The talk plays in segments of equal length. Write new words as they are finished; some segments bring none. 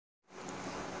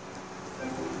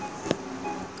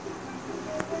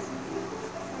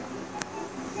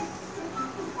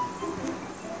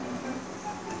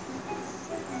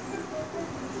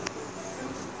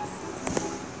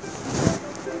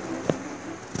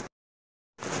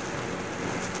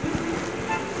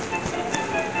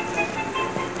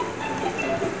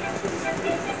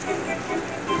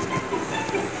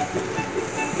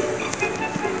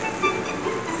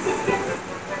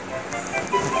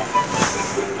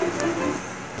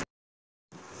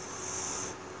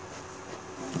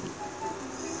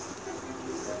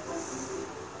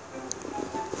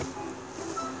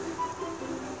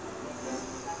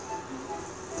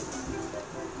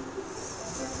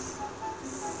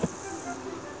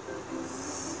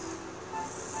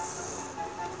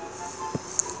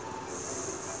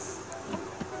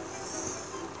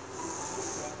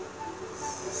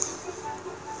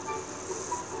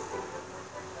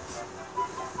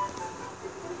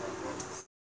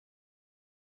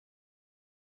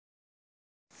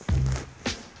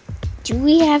Do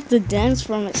we have to dance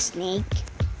from a snake?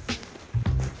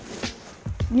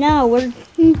 No, we're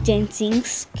dancing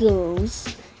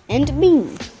skulls and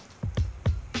me.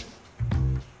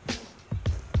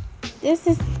 This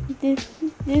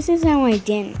is how I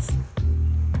dance.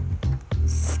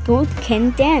 Skull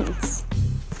can dance.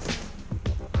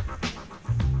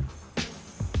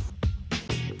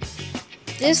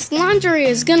 This laundry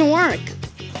is gonna work.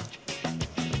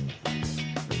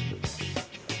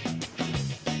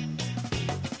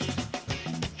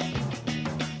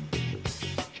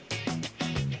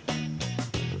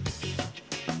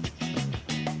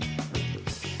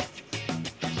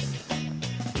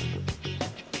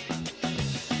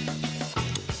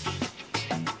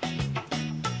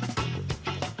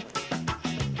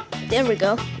 There we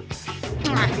go.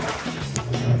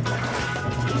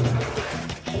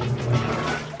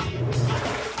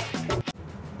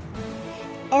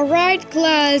 Alright,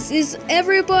 class, is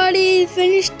everybody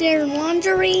finished their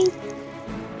laundry?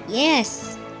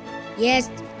 Yes. Yes.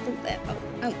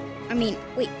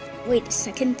 Wait a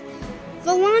second.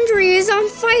 The laundry is on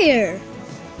fire.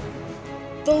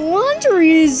 The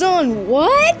laundry is on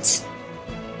what?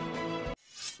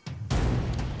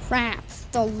 Crap.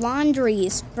 The laundry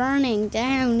is burning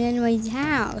down in my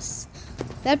house.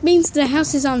 That means the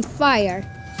house is on fire.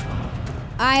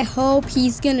 I hope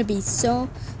he's gonna be so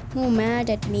mad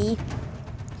at me.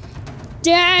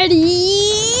 Daddy!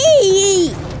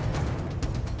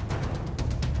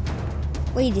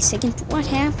 Wait a second, what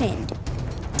happened?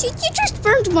 Did you just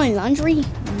burn my laundry?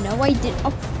 No, I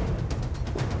didn't.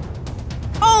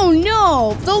 Oh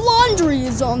no! The laundry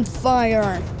is on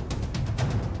fire!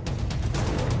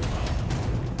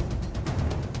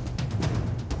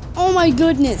 Oh my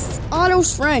goodness,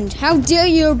 Otto's friend, how dare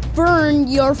you burn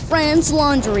your friend's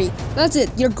laundry? That's it,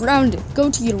 you're grounded. Go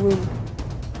to your room.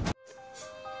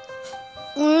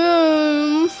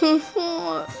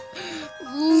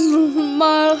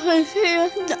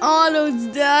 Otto's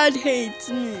dad hates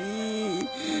me.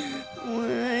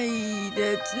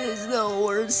 This is the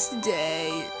worst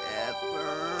day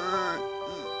ever.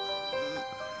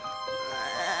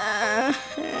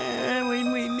 Wait,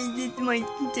 it's my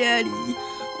daddy.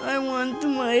 I want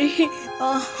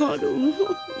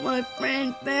my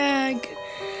friend back.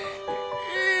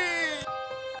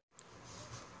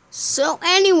 So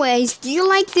anyways, do you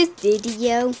like this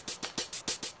video?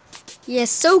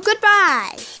 Yes, so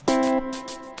goodbye.